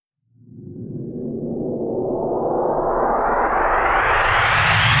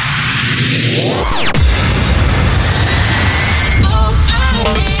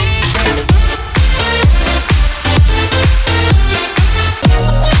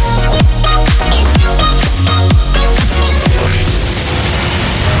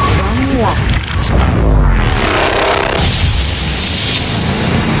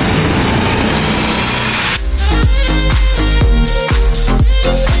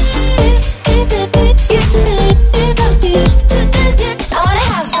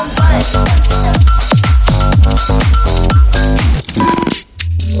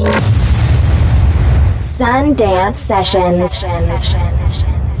Sundance Sessions.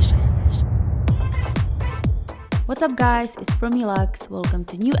 What's up guys, it's Romi. Welcome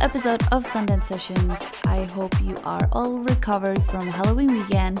to a new episode of Sundance Sessions. I hope you are all recovered from Halloween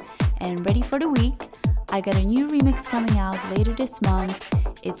weekend and ready for the week. I got a new remix coming out later this month.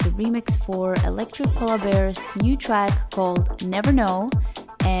 It's a remix for Electric Polar Bear's new track called Never Know,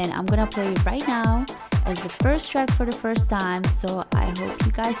 and I'm gonna play it right now as the first track for the first time, so I hope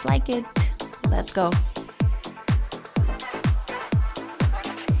you guys like it. Let's go.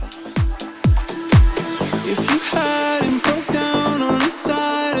 If you hadn't broke down on a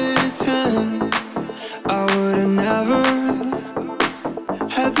side of 10, I would've never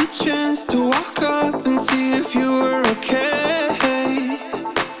had the chance to walk up and see if you were okay.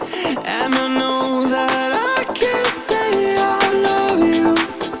 And I know that I can't say I love you,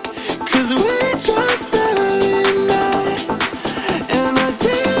 'cause we just barely met. And I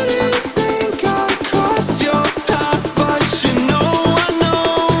didn't think I'd cross your path, but you know,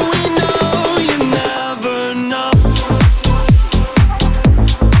 we know, you never know.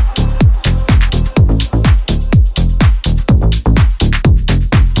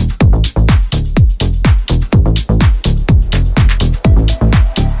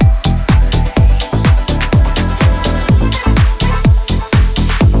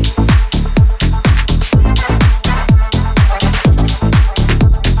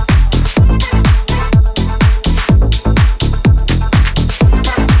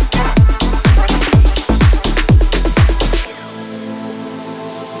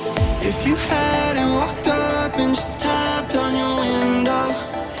 If you hadn't walked up and just tapped on your window,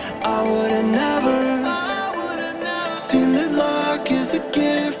 I would've never seen that luck is a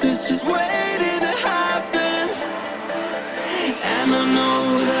gift that's just waiting to happen. And I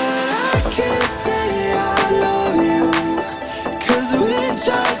know that I can't say I love you, 'cause we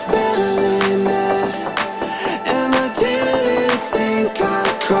just barely met. And I didn't think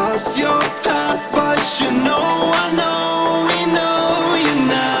I'd cross your path, but you know, we know, you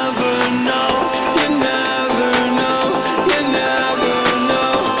never know, you never know, you never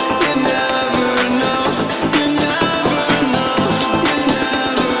know, you never know, you never know, you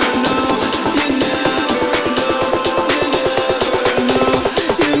never know, you never know, you never know,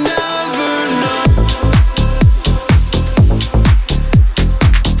 you never know.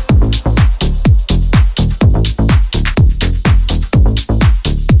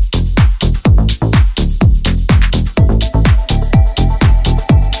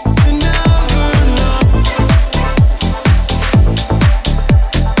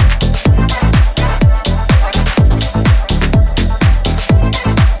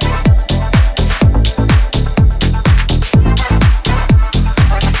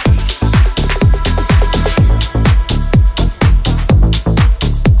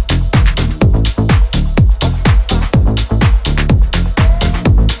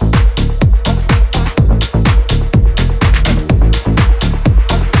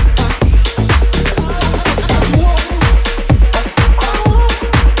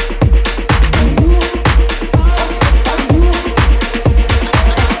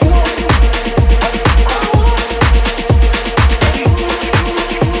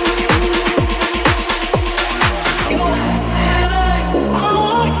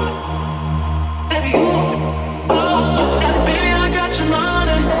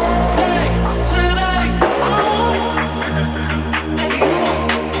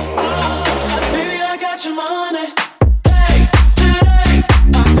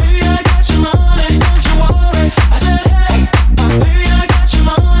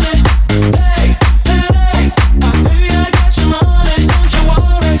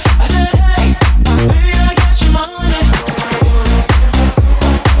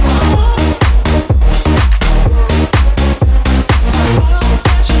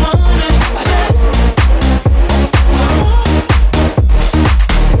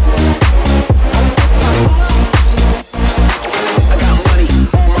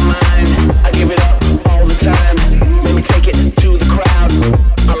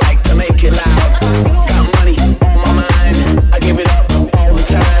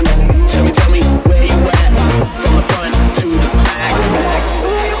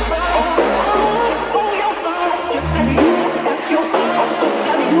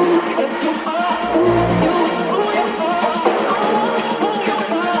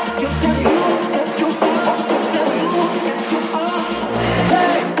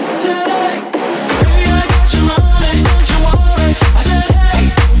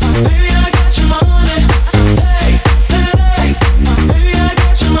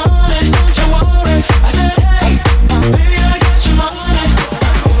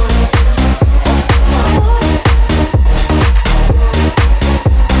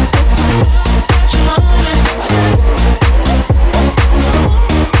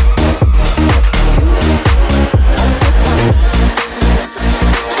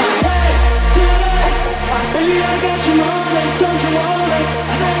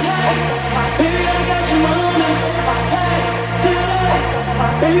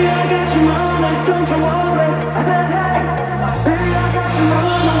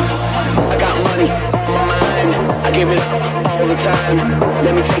 give it up all the time.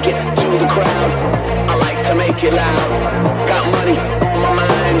 Let me take it to the crowd. I like to make it loud. Got money on my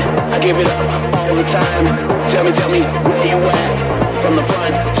mind. I give it up all the time. Tell me where you at? From the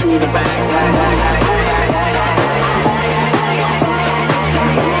front to the back.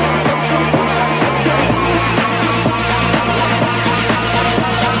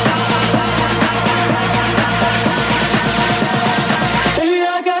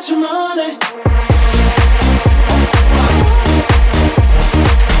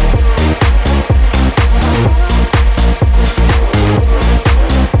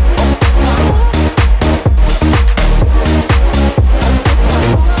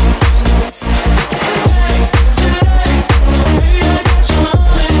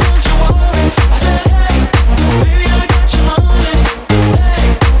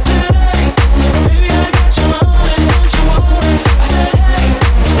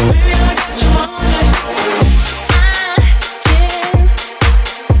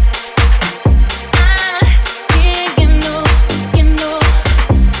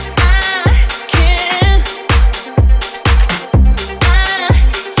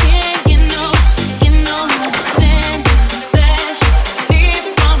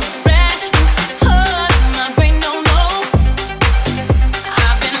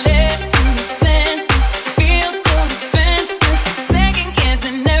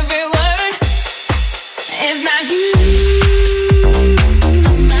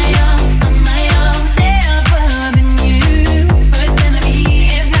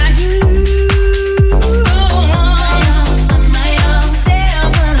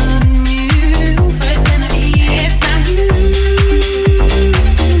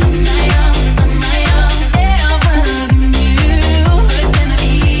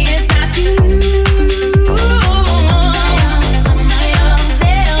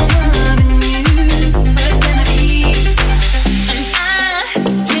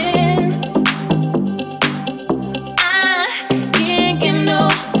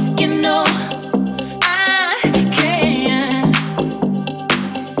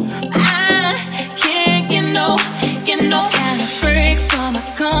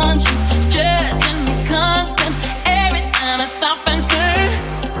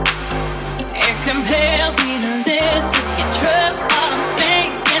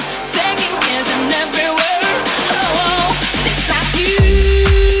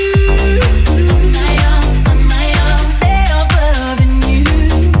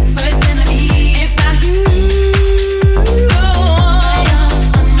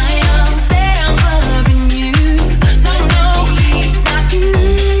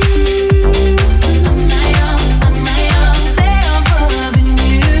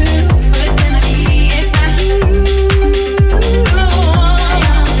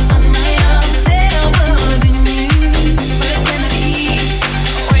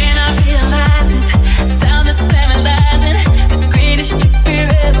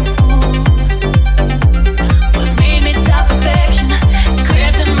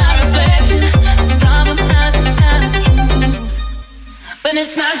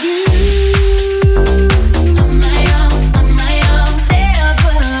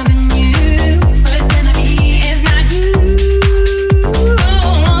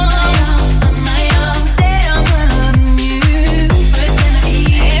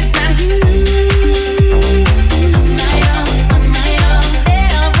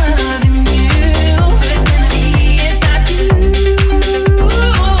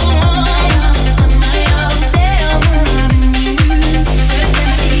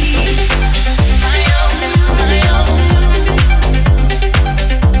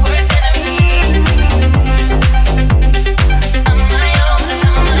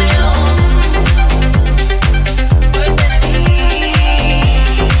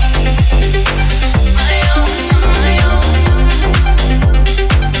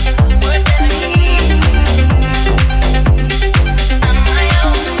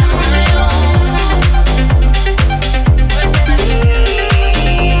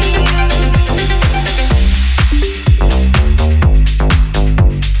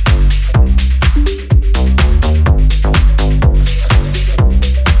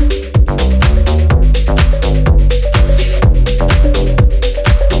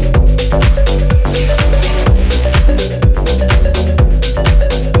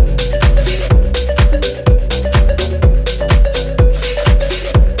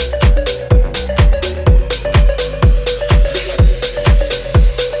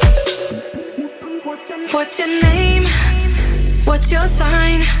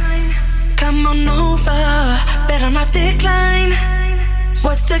 Better not decline.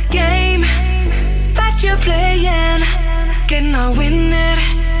 What's the game that you playing. Can I win it?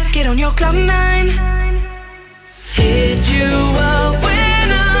 Get on your cloud nine. Hit you up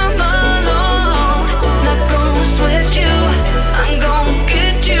when I'm alone. Not gonna sweat you, I'm gonna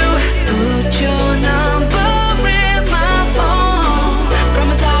get you. Put your number in my phone.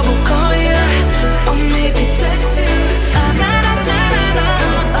 Promise I will call you, or maybe text you.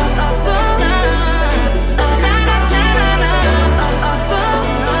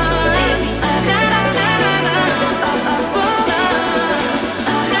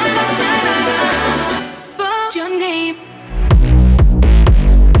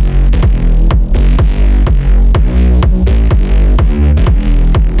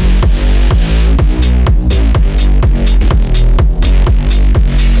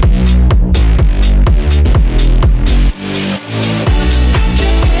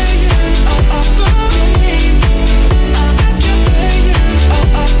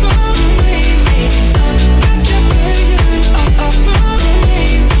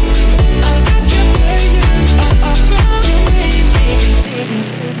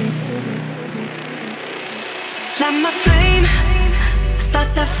 Light my flame, start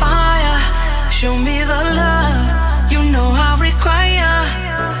that fire. Show me the love, you know I require.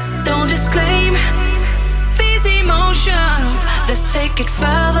 Don't disclaim these emotions. Let's take it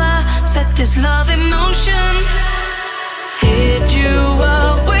further, set this love in motion. Hit you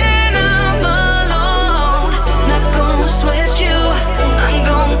up when I'm alone. Not gonna sweat you, I'm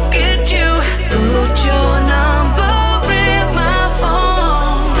gonna get you. Put your number in my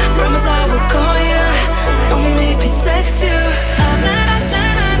phone. Promise I will call you, or maybe text you.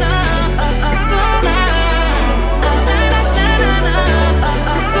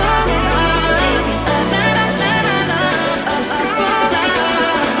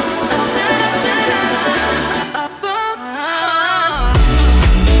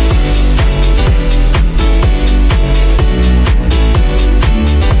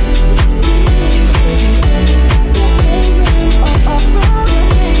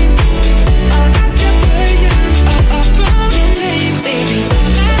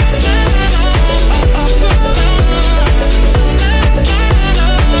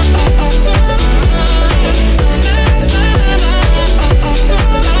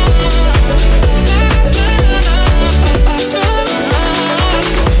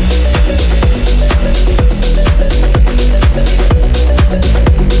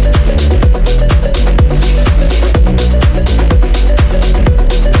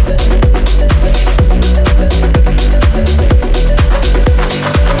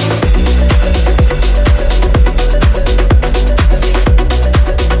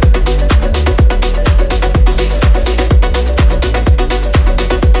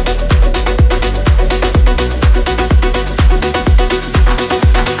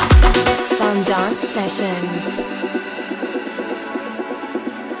 Sundance Sessions.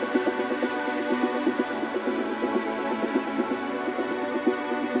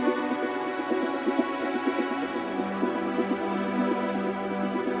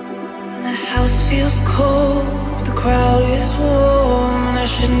 And the house feels cold, the crowd is warm, and I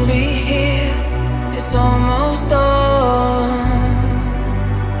shouldn't be here, and it's almost dawn.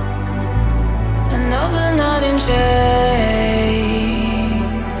 Another night in chains,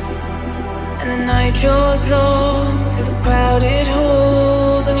 and the night draws long through the crowded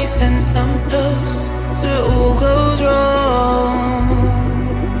halls, and you sense some close, so it all goes wrong.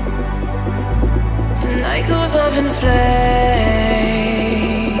 The night goes up in flames,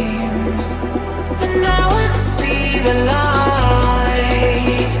 but now I can see the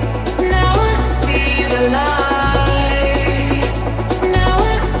light. Now I can see the light. Now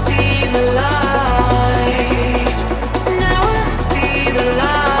I can see the light. Now I can see the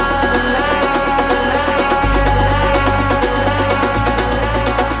light.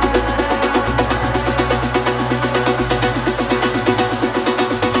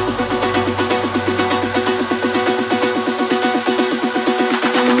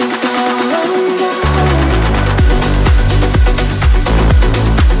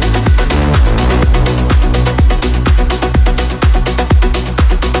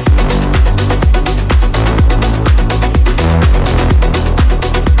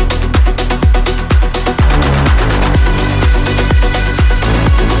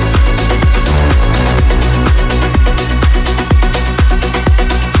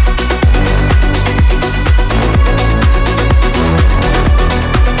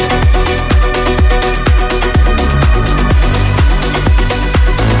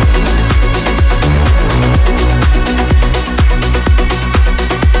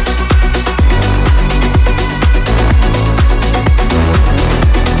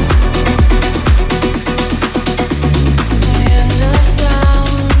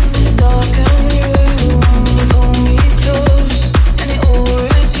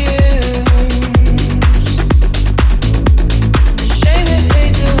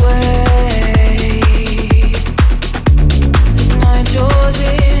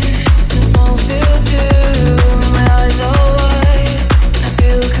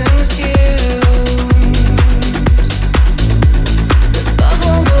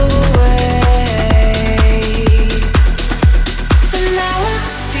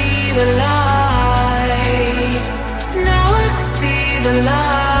 the light. Now I can see the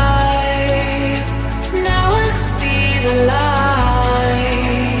light. Now I can see the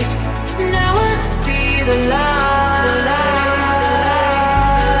light. Now I can see the light.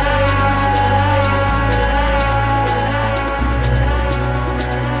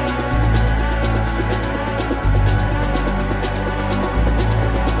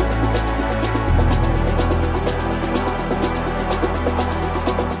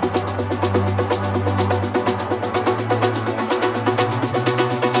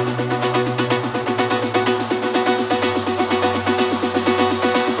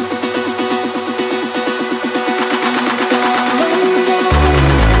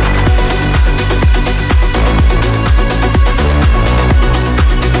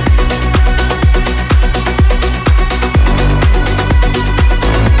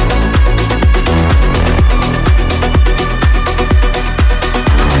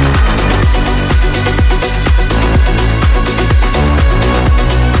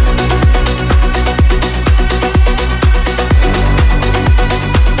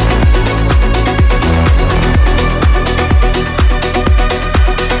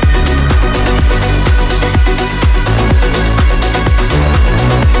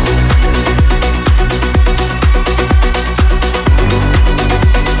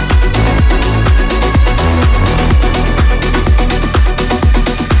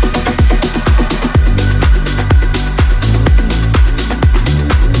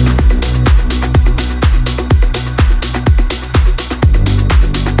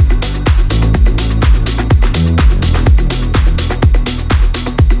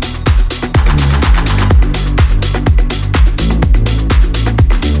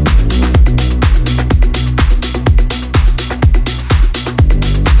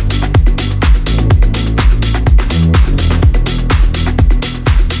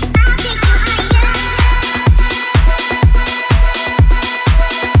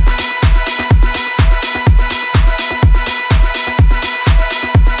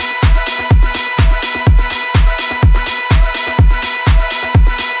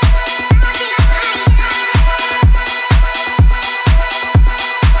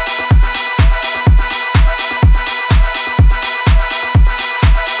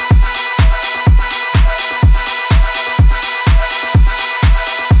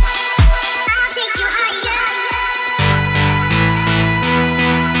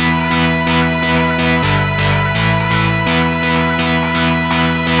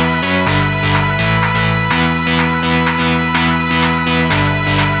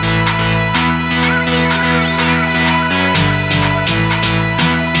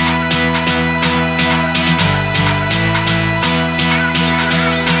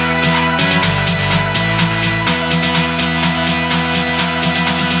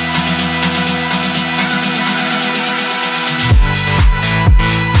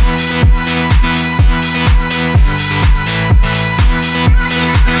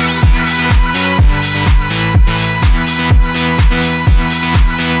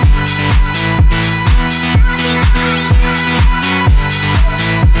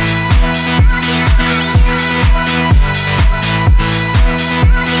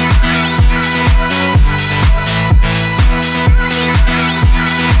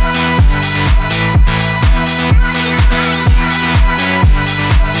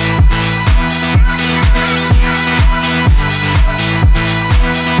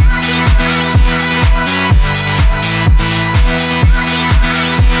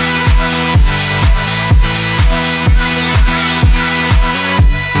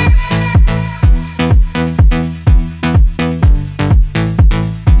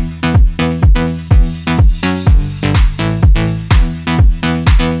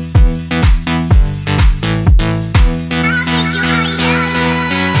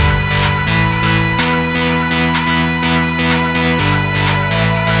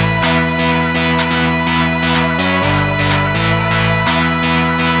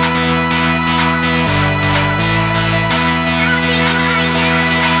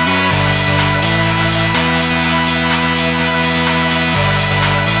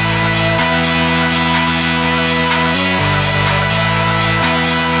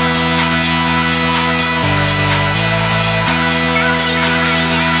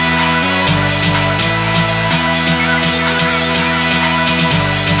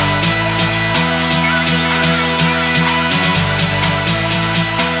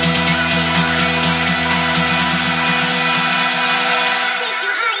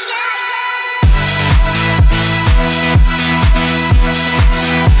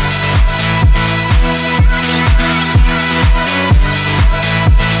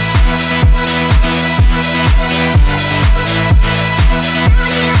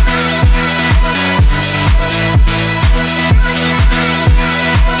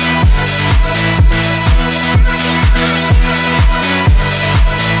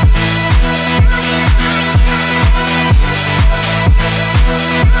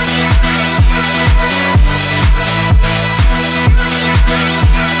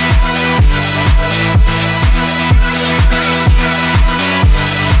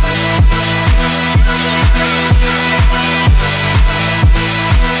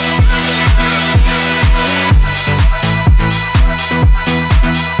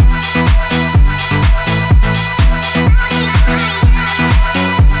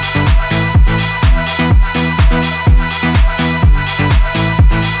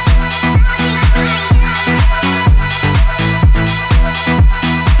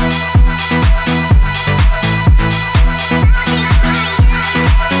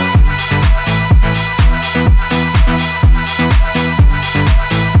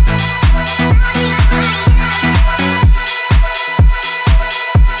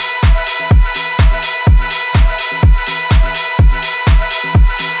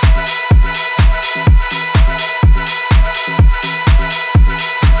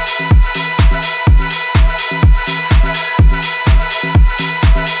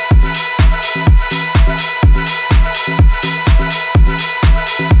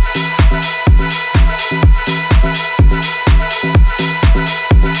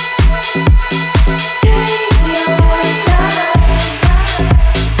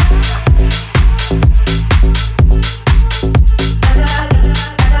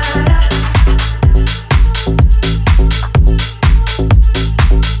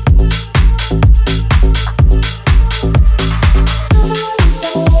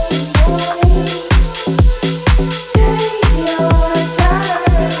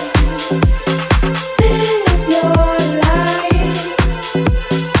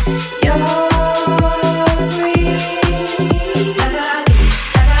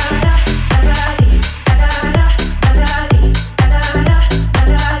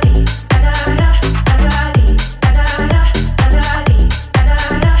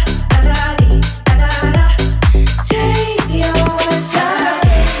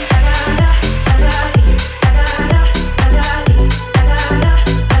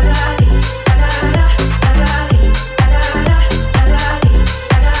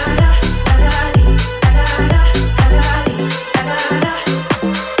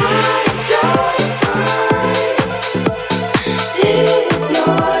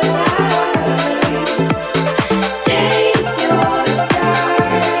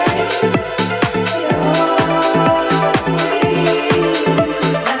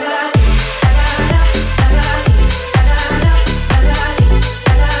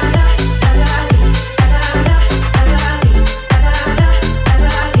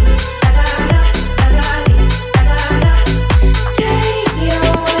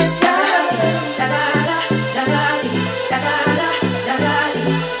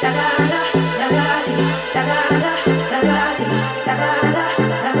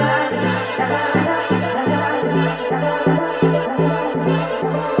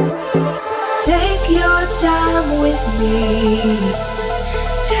 Take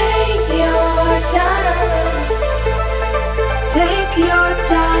your time. Take your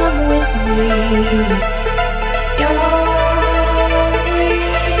time with me. You're free.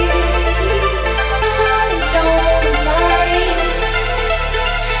 I don't mind.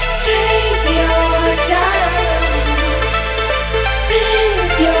 Take your time.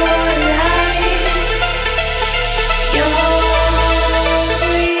 Live your life. You're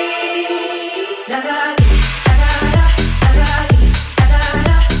free. Da da.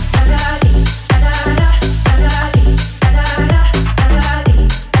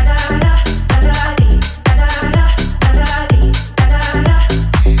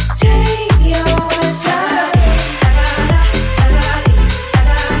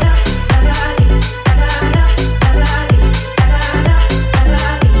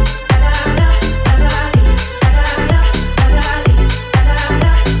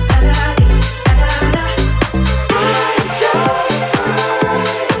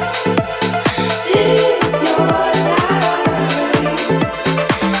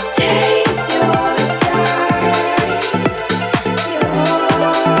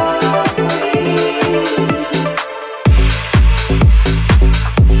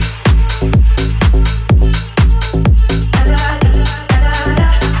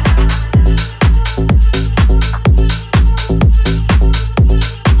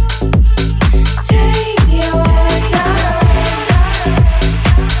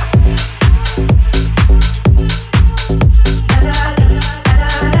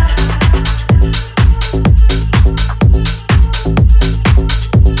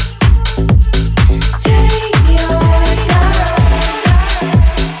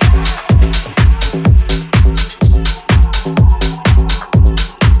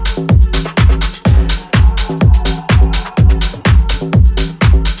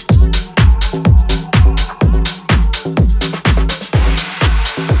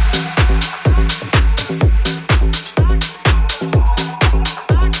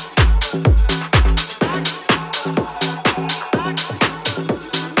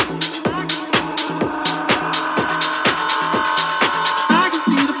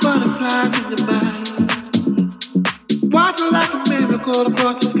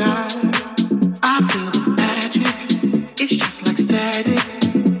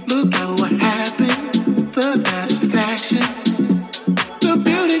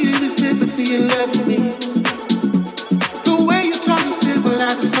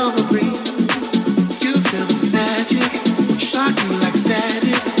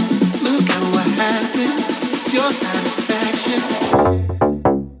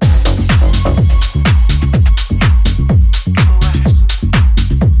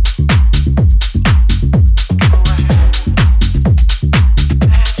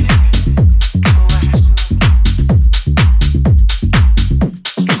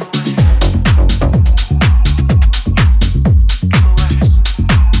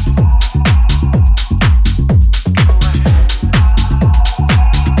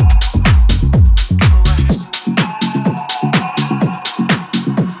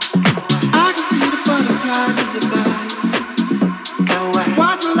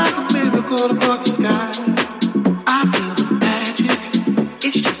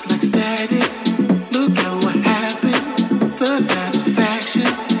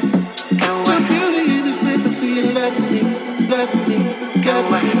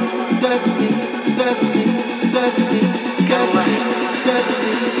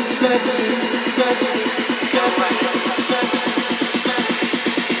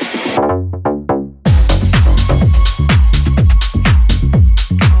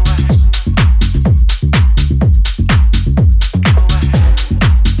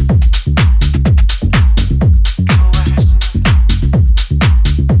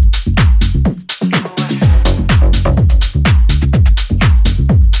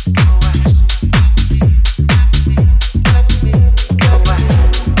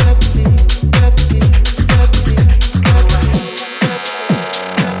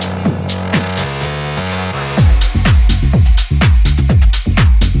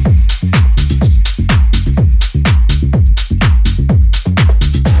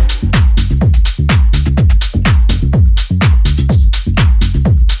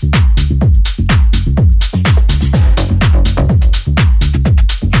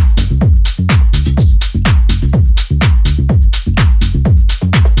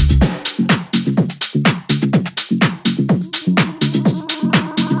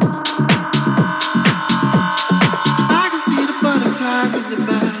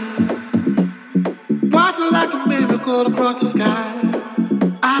 across the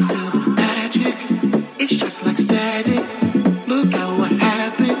sky. I feel the magic, it's just like static.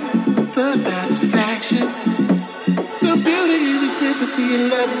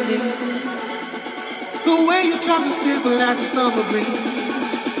 The way you talk so simple as a summer breeze.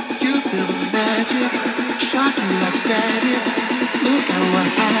 You feel the magic, shock you like static. Look at what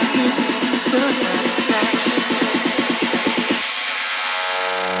happened, the satisfaction.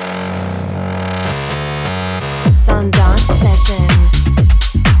 Sundance Sessions.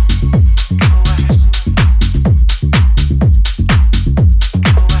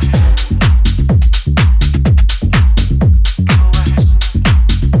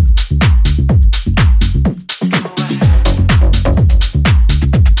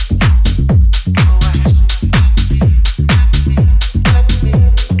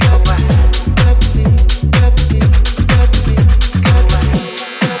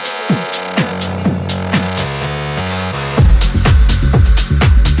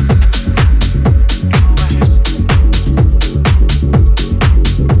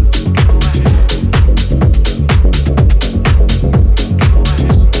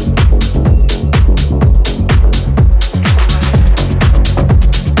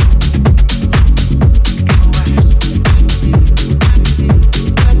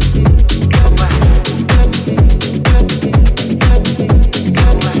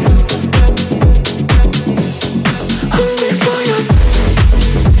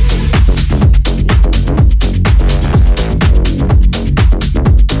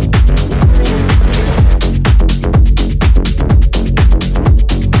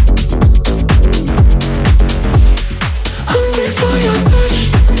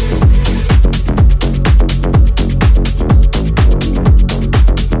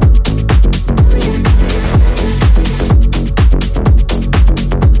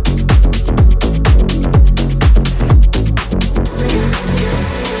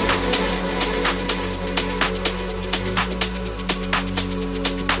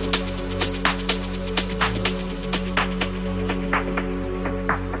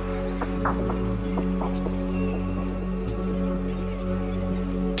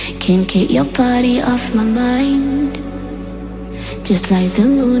 Can't get your body off my mind, just like the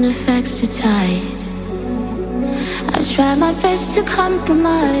moon affects the tide. I've tried my best to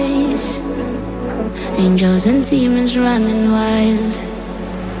compromise, angels and demons running wild,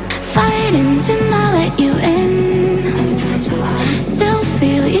 fighting to not let you in. Still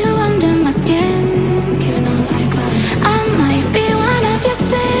feel you under my skin. I might be one of your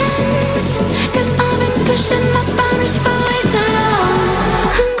sins, 'cause I've been pushing my boundaries for way too long.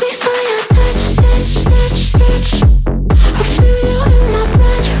 Hungry for your touch, touch, touch, touch. I feel you in my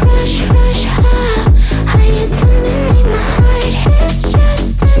blood, rush, rush, high. How you dominate my heart, it's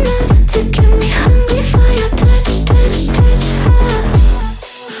just enough to get me hungry for your touch, touch, touch, high.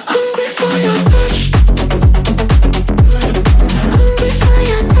 Hungry for your touch. Hungry for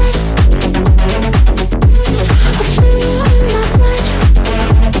your touch. I feel you in my blood.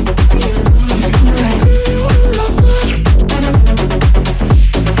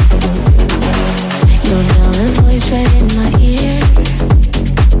 Your velvet voice right in my ear.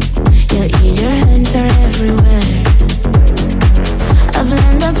 Your eager hands are everywhere. A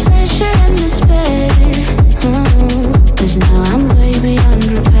blend of pleasure and despair. 'Cause now I'm way beyond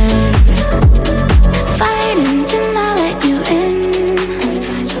repair. Fighting to not let you in.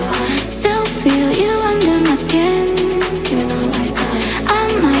 Still feel you under my skin. I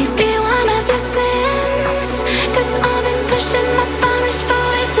might be one of your sins, 'cause I've been pushing my boundaries for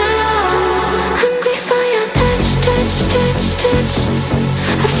way too long. Hungry for your touch, touch, touch, touch.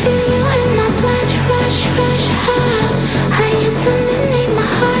 I feel you in my blood, rush, rush, high. How you dominate my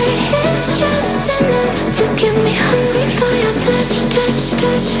heart, it's just enough to get me hungry for your touch, touch,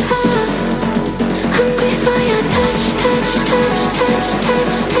 touch, high. Hungry for your touch, touch, touch, touch,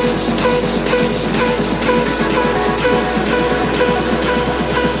 touch, touch, touch, touch, touch, touch, touch, touch,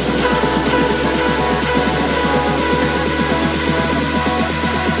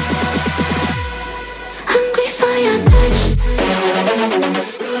 hungry for your touch.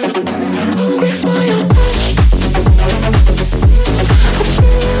 Hungry for your touch.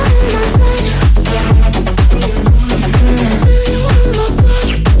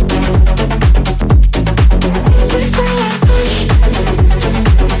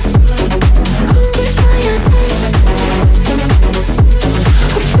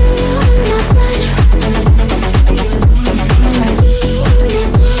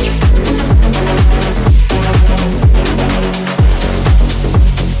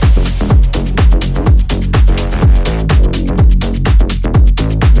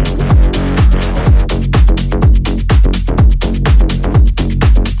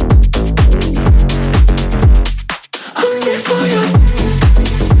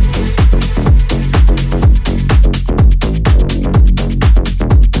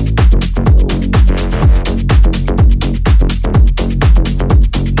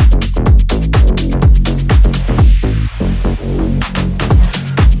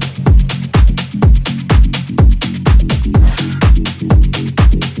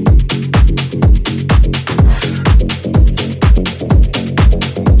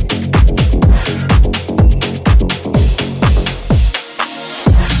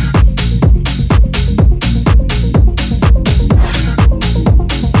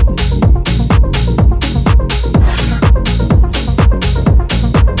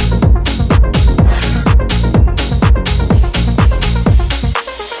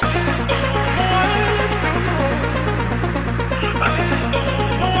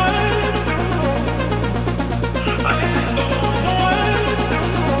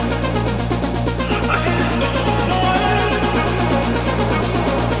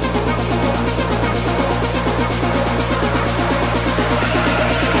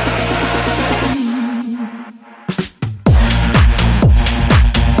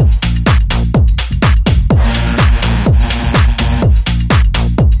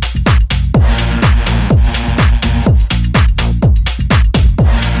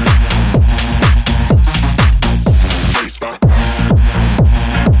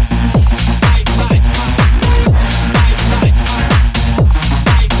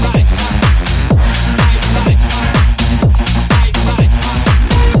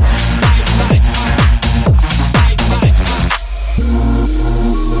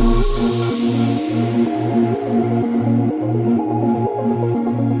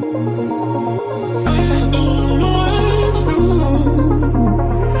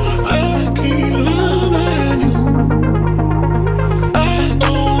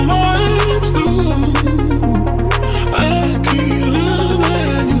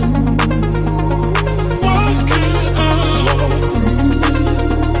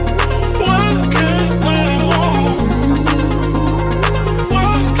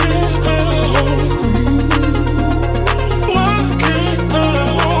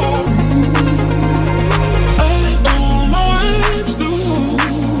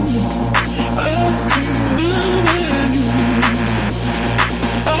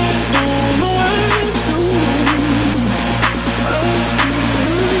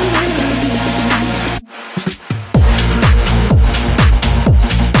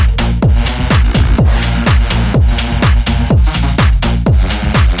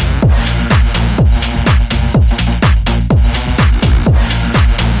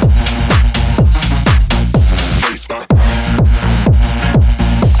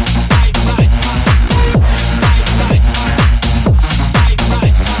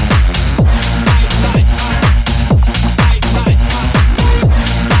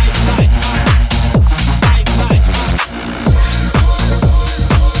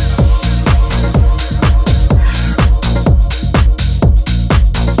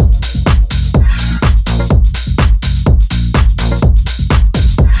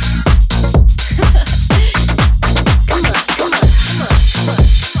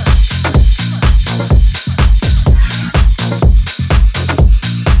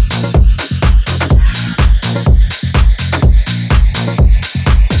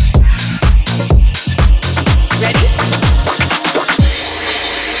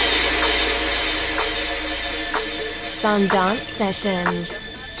 Sundance Sessions.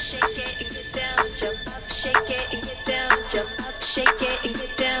 Shake it and get down, jump up, shake it and get down, jump up, shake it and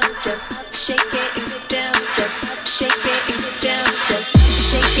get down, jump up, shake it and get down, jump up, shake it and get down, jump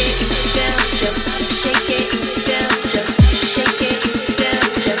up, shake it and get down, jump up, shake it and get down,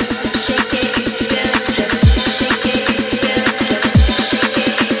 jump up, shake it and get down, jump up, shake it and get down, jump up, shake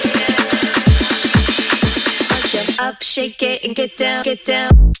it and get down, jump up, shake it and get down, get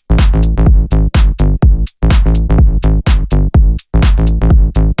down.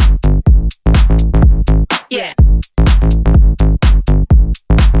 Yeah.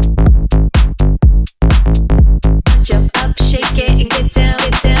 Jump up, shake it and get down,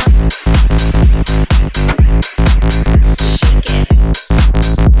 get down. Shake it and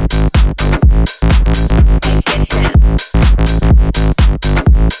get down.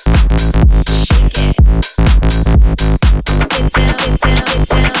 Shake it. Get down, get down, get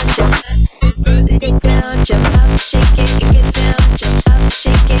down. Jump up, get down, jump up, shake it and get down, jump up,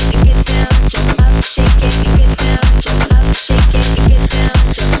 shake it and get down, jump up, shake it and get down, jump up, shake it and get down,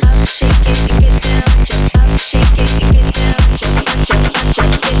 jump up, shake it and get down, jump up, shake it and get down, jump up, jump up,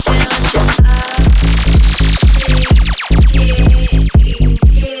 jump get down,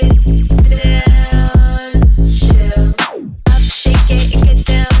 jump up, shake it and get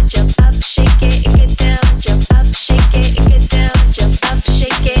down, jump up, shake it and get down, jump up, shake it and get down, jump up,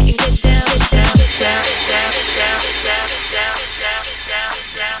 shake it and get down, get down, get down,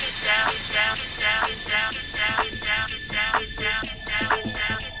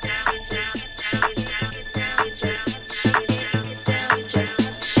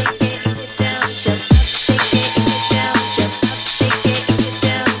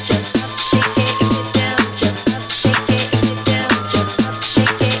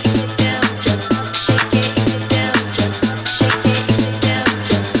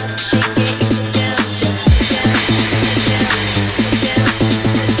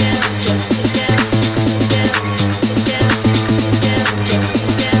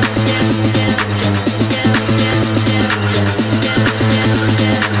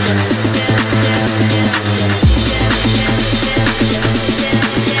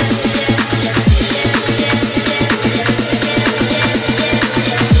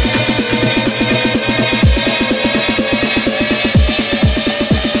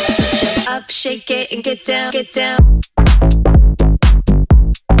 shake it and get down, get down.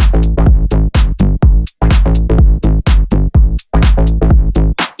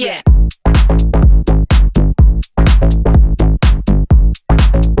 Yeah.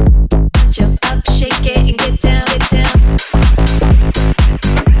 Jump up, shake it and get down, get down.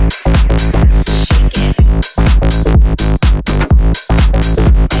 Shake it and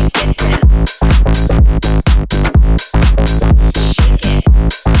get down. Shake it.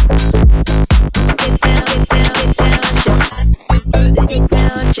 Get down, get down, get down.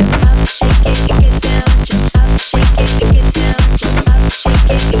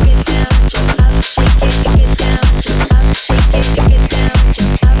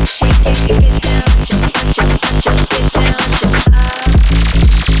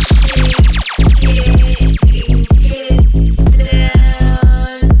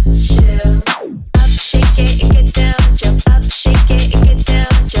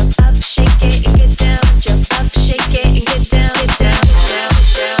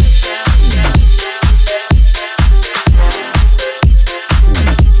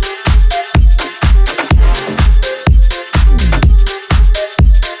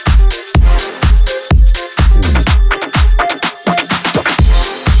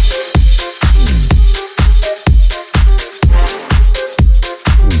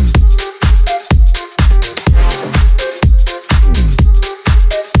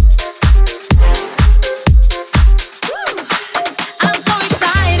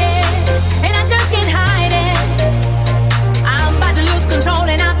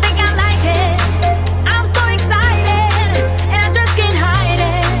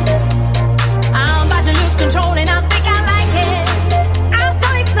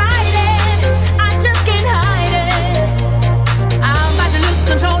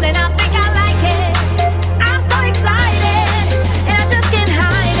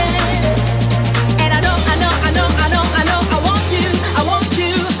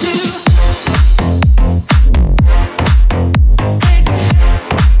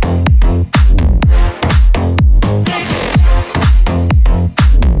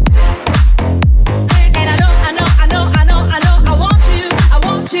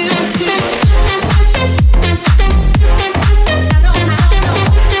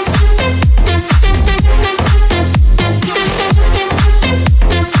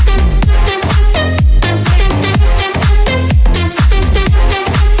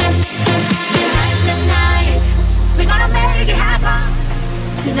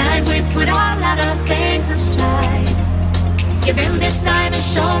 Tonight we put all other things aside. Give him this time and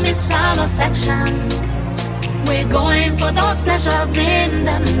show me some affection. We're going for those pleasures in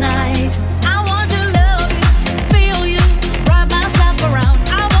the night. I want to love you, feel you, wrap myself around.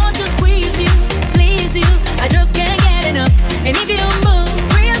 I want to squeeze you, please you. I just can't get enough. And if you move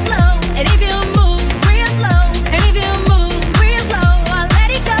real slow, and if you move real slow, and if you move real slow, I'll let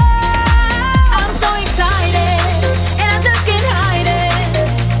it go. I'm so excited, and I just can't hide it.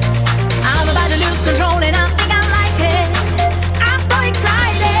 I'm about to lose control, and I think I like it. I'm so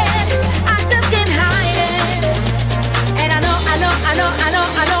excited, I just can't hide it. And I know,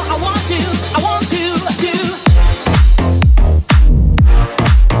 I want to.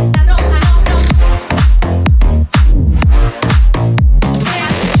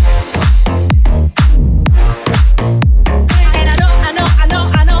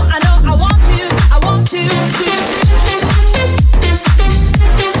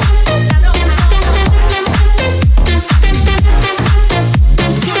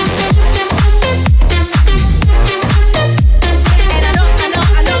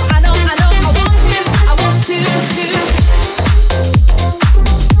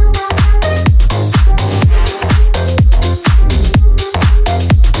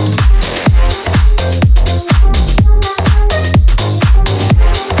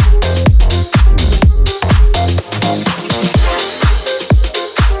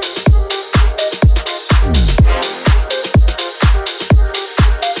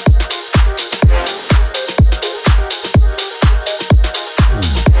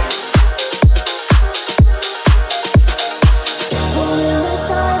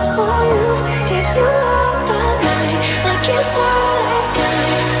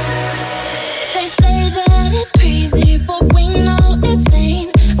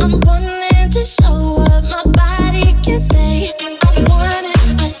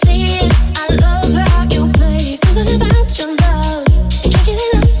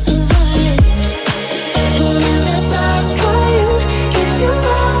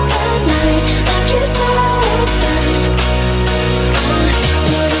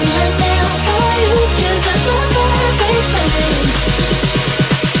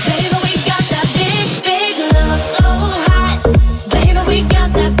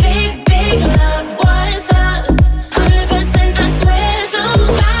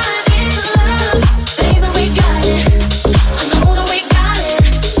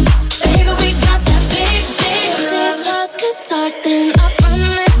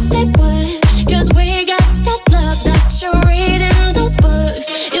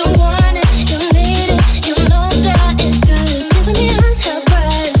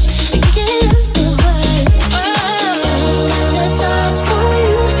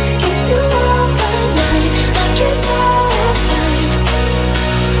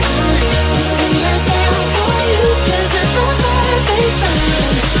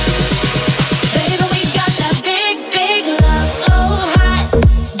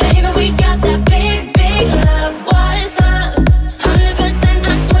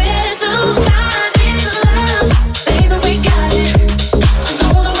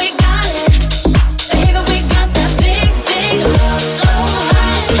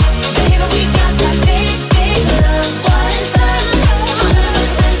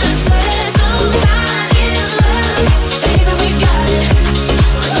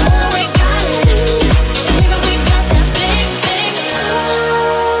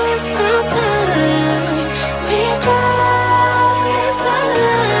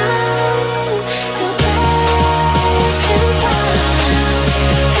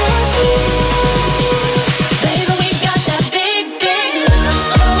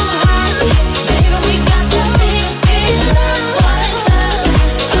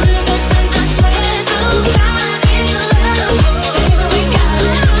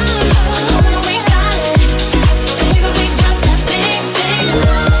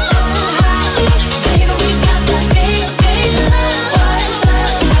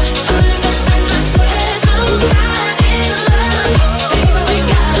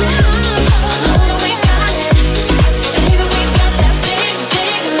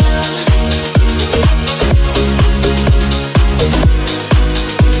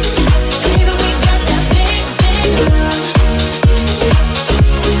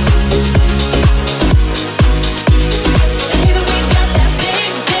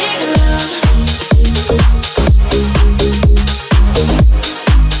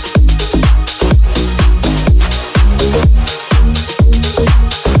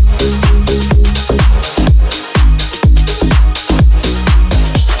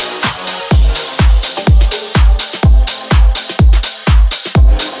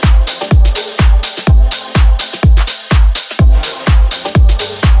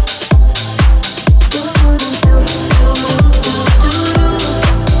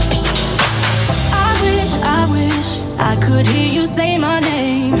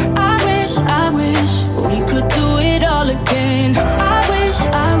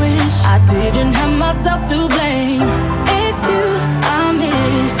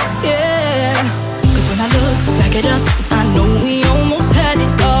 at us. I know we almost had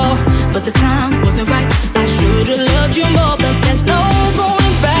it all, but the time wasn't right. I should've loved you more, but there's no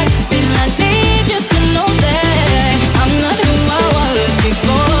going back. Still I need you to know that I'm not who I was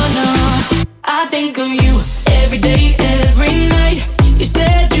before, no. I think of you every day, every night. You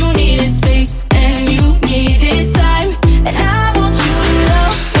said you needed space and you needed time, and I want you to know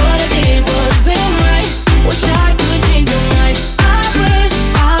what I did wasn't right. Wish I could change your mind. I wish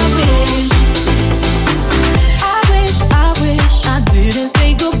I didn't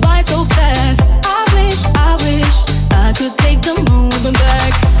say goodbye so fast. I wish I could take the moment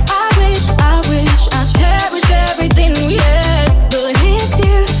back. I wish I cherished everything we had, but it's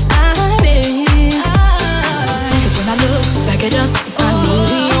you I miss. 'Cause when I look back at us, I know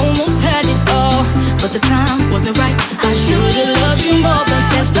we almost had it all, but the time wasn't right. I should've loved you more, but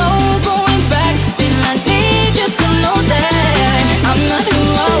there's no going back. Still I need you to know that I'm not who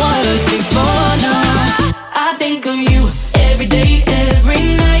I was before, no. I think of you every day, every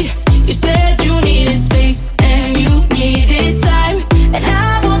night. You said you needed space and you needed time, and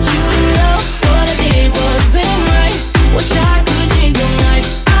I want you to know what I did wasn't right. Wish I could change your mind.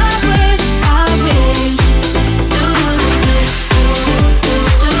 I wish.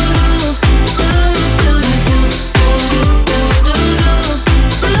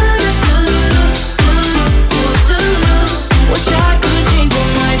 Wish I could change your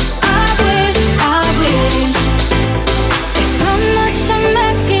mind. I wish. It's not much I'm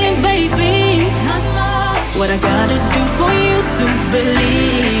asking, baby. Not much. What I gotta do for you to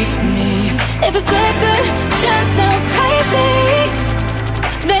believe me? If a second chance sounds crazy,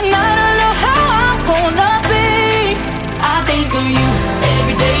 then I don't know how I'm gonna be. I think of you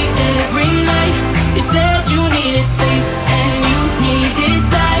every day, every night. You said you needed space and you needed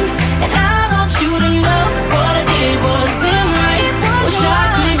time, and I want you to know what I did wasn't right. Wish I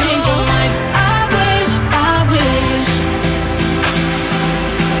could change your mind. I wish.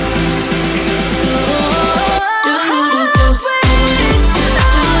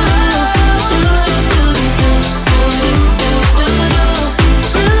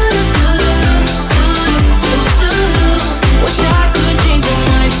 Wish I could change your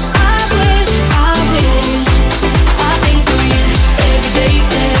mind. I wish. I think of you every day,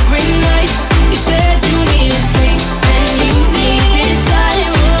 every night. You said you needed space and you needed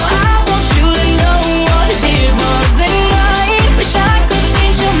time. I want you to know what I did wasn't right. Wish I could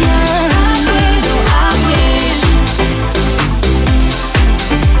change your mind. I wish.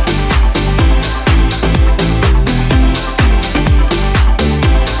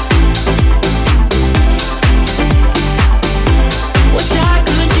 Wish I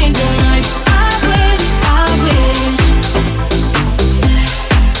could change your mind. I wish.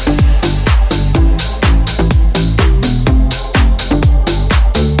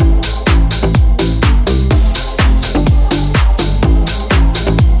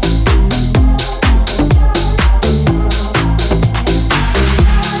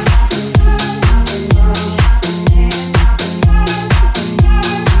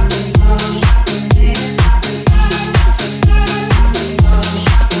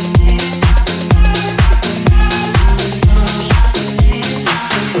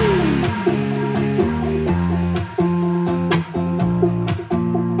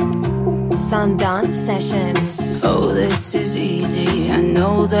 Sundance Sessions. Oh, this is easy. I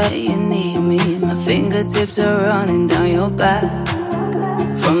know that you need me. My fingertips are running down your back.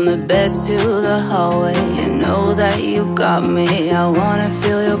 From the bed to the hallway, you know that you got me. I wanna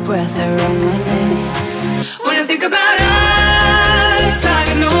feel your breath around my neck. When I think about us, I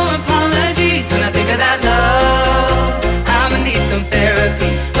got no apologies. When I think of that love, I'ma need some therapy.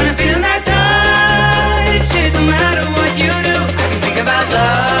 When I'm feeling that touch, it don't matter what you do, I can think about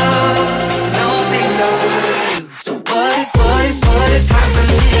love. No things over you. So what is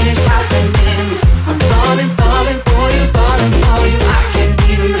happening? It's happening. I'm falling for you, falling for you. I can't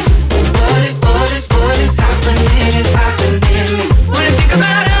even breathe. What is happening? It's happening. When I think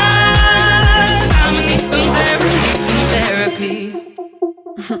about us, I'ma need some therapy.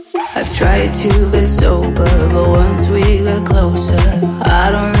 I've tried to get sober, but once we get closer, I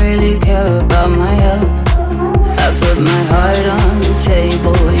don't really care about my health. I put my heart on the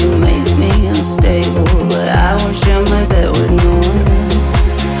table, you make me unstable, but I won't share my bed with no one else.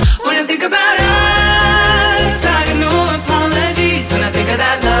 When I think about us, I got no apologies. When I think of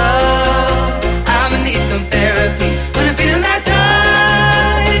that love, I'ma need some therapy. When I'm feeling that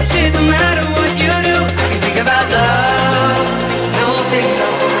touch, it don't matter what you do, I can think about love. No things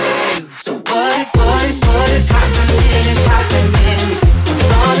over you. So what is happening? It's happening.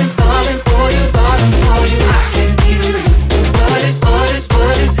 I'm falling for you, falling for you. I can't even breathe.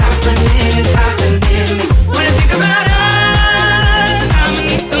 What is happening? It's happening. When I think about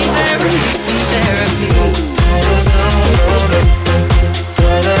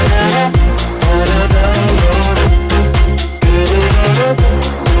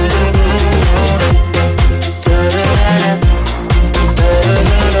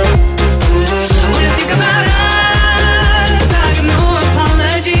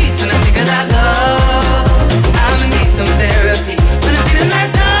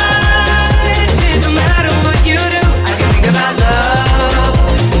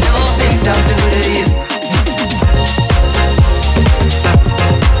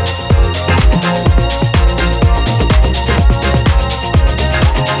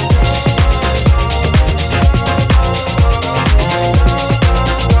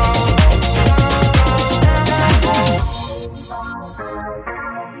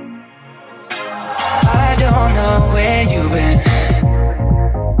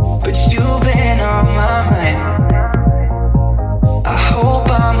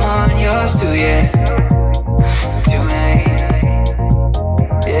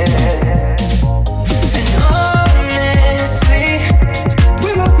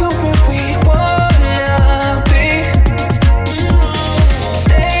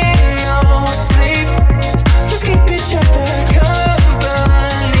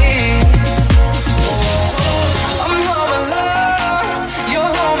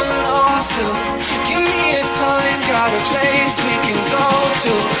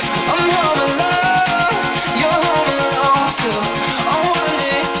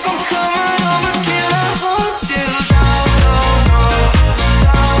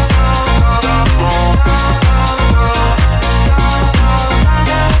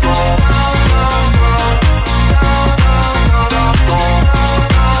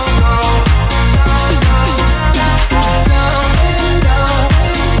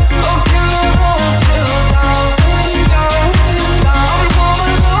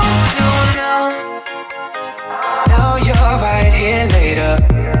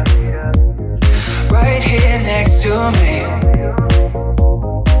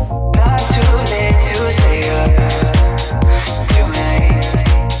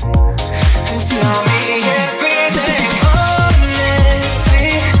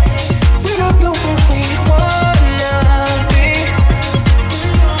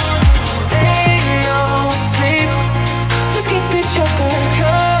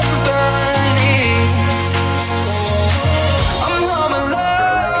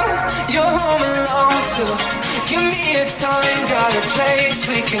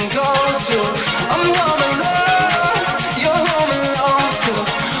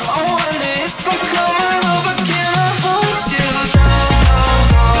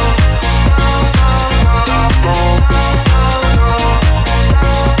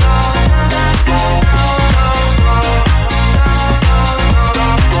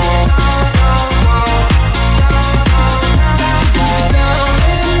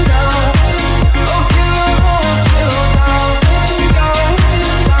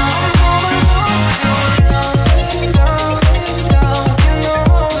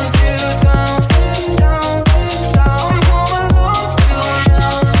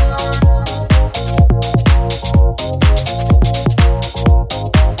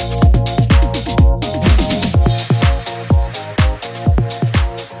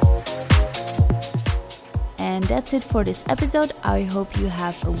that's it for this episode. I hope you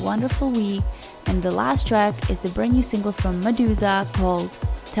have a wonderful week. And the last track is a brand new single from Medusa called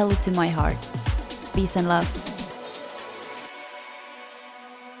Tell It to My Heart. Peace and love.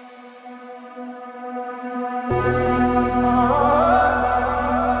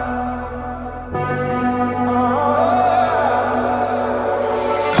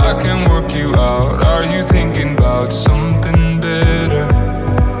 I can work you out. Are you thinking about something better?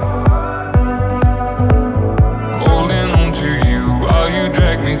 Holding on to you while you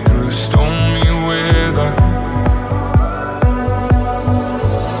drag me through stormy weather.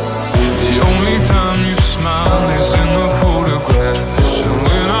 The only time you smile is in the photographs, and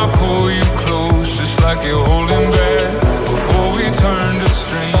when I pull you close, it's like you're holding back. Before we turn to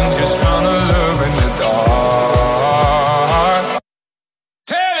strangers, trying to love in the dark.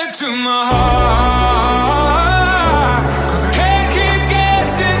 Tell it to my heart, 'cause I can't keep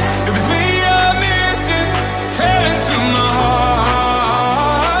guessing if it's me you're missing. Tell it to my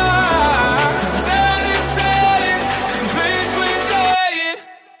heart, 'cause the sound is silence, it's the place we're dying.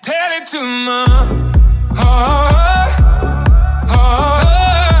 Tell it to my heart, heart,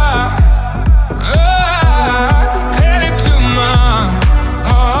 heart. Tell it to my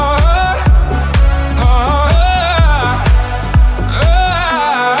heart, heart, heart.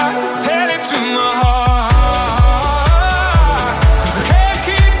 Tell it to my heart, 'cause I can't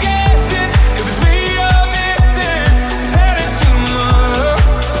keep guessing if it's me you're missing. Tell it to my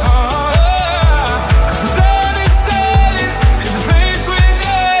heart, 'cause the sound is silence, it's the place we're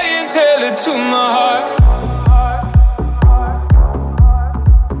dying. Tell it to my heart.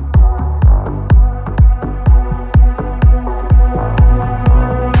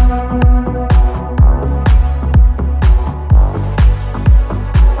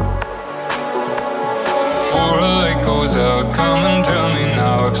 Before a light goes out, come and tell me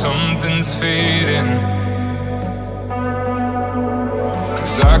now if something's fading.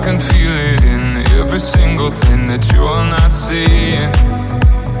 'Cause I can feel it in every single thing that you're not seeing.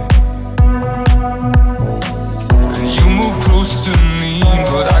 And you move close to me